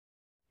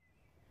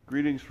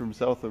Greetings from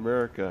South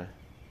America.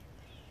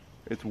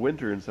 It's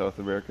winter in South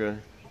America,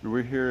 and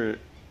we're here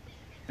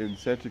in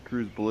Santa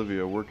Cruz,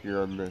 Bolivia, working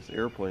on this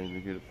airplane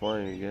to get it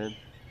flying again.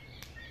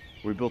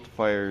 We built a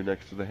fire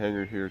next to the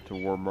hangar here to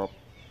warm up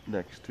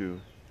next to.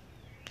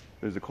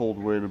 There's a cold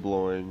wind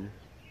blowing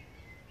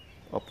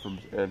up from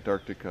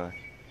Antarctica.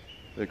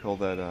 They call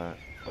that a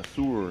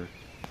sur,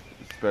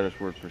 the Spanish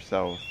word for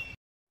south.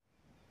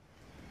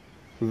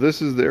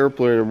 This is the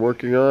airplane I'm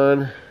working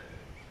on.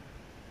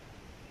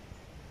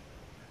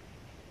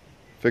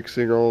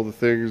 Fixing all the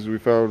things we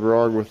found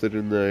wrong with it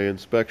in the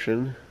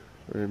inspection.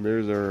 And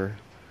there's our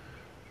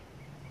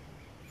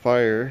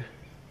fire,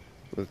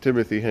 with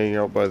Timothy hanging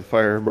out by the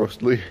fire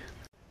mostly.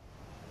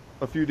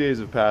 A few days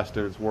have passed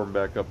and it's warmed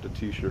back up to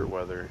t-shirt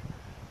weather.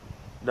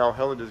 Now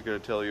Helen is going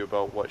to tell you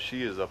about what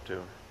she is up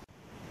to.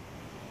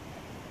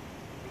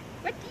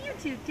 What do you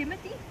do,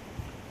 Timothy?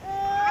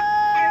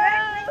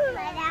 I work with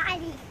my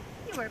daddy.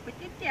 You work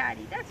with your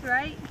daddy, that's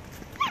right.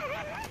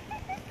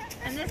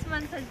 And this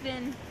month has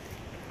been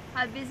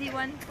a busy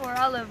one for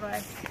all of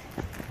us.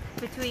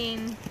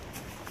 Between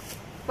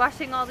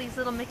washing all these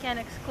little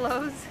mechanics'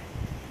 clothes,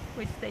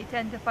 which they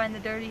tend to find the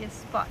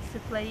dirtiest spots to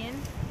play in,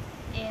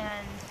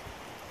 and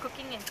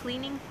cooking and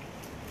cleaning.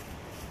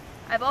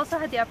 I've also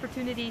had the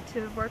opportunity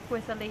to work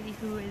with a lady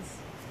who is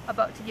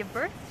about to give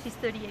birth. She's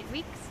 38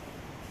 weeks.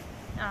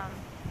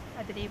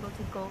 I've been able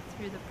to go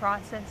through the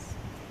process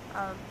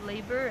of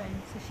labor,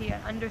 and so she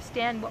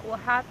understand what will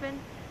happen,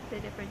 the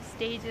different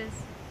stages,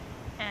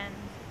 and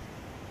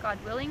God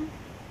willing,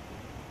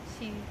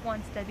 she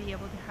wants to be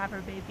able to have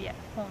her baby at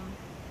home.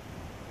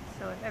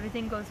 So if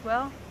everything goes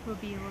well, we'll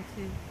be able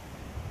to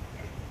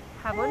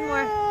have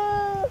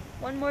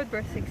one more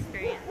birth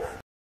experience.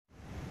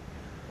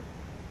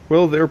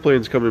 Well, the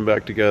airplane's coming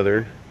back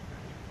together.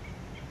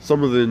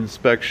 Some of the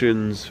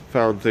inspections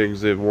found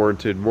things that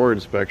warranted more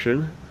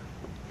inspection,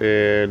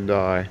 and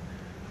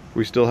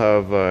we still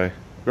have a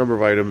number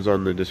of items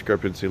on the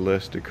discrepancy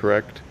list to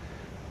correct.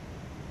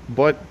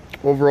 But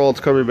overall,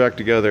 it's coming back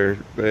together,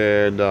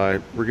 and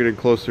we're getting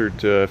closer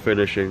to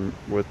finishing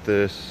with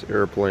this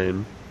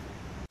airplane.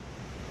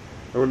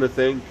 I want to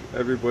thank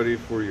everybody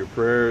for your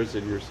prayers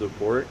and your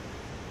support.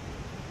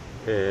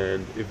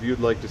 And if you'd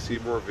like to see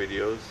more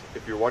videos,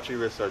 if you're watching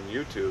this on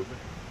YouTube,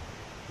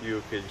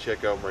 you can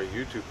check out my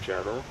YouTube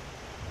channel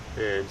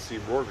and see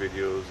more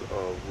videos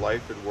of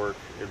life and work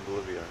in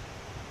Bolivia.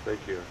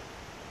 Thank you.